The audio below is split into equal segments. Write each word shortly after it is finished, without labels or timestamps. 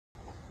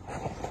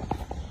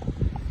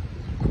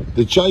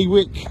the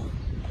Jaywick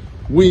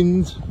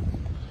wind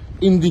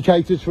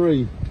indicator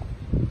tree.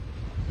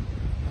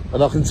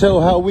 And I can tell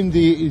how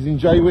windy it is in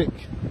Jaywick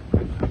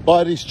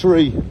by this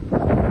tree.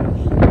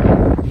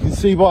 You can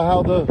see by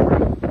how the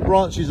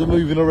branches are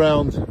moving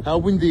around how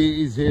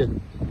windy it is here.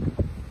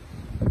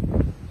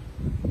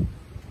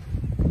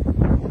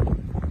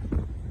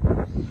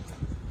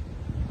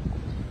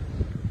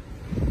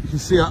 You can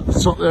see up the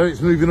top there,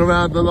 it's moving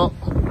around a lot.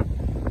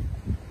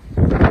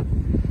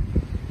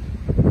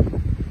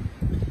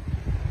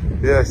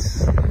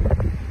 Yes.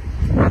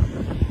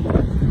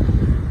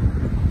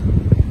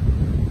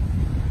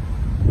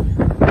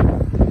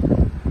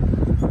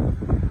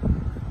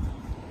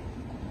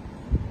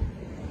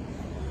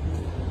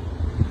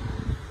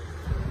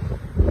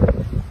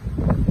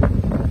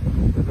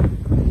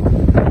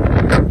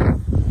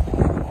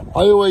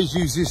 I always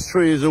use this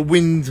tree as a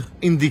wind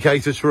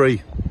indicator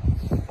tree.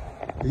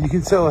 You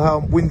can tell how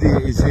windy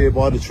it is here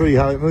by the tree,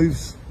 how it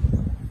moves.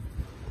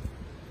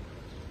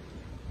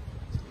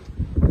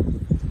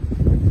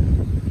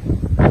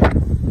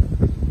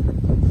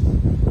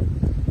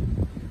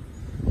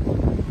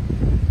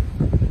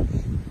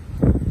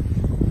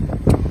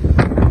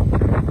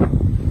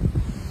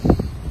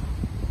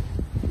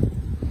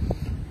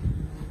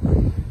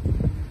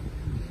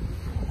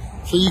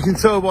 So you can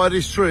tell by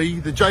this tree,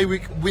 the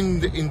Jaywick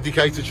wind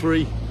indicator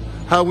tree,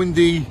 how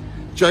windy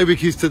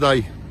Jaywick is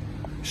today.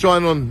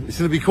 Shine on, it's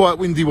going to be quite a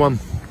windy one.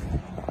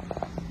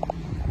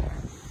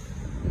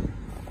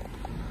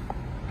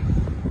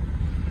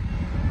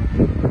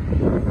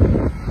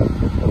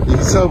 You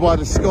can tell by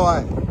the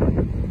sky.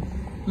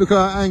 Look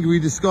how angry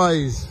the sky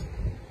is.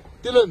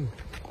 Dylan,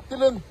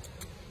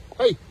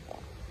 hey,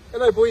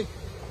 hello boy.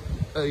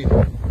 Hey,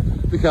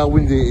 look how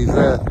windy it is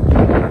there.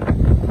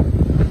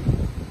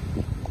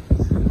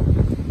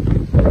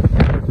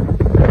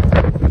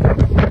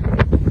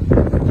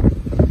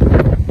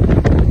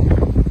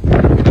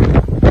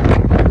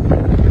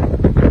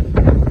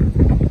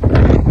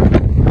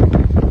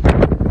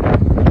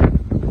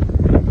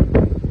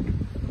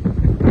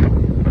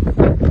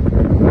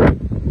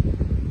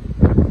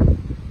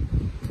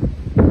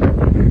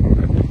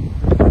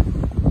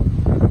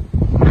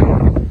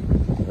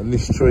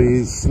 This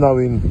tree is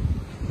snowing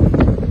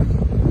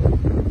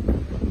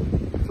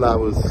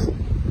flowers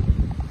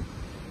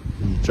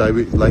in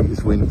Jaywick's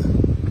latest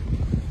wind.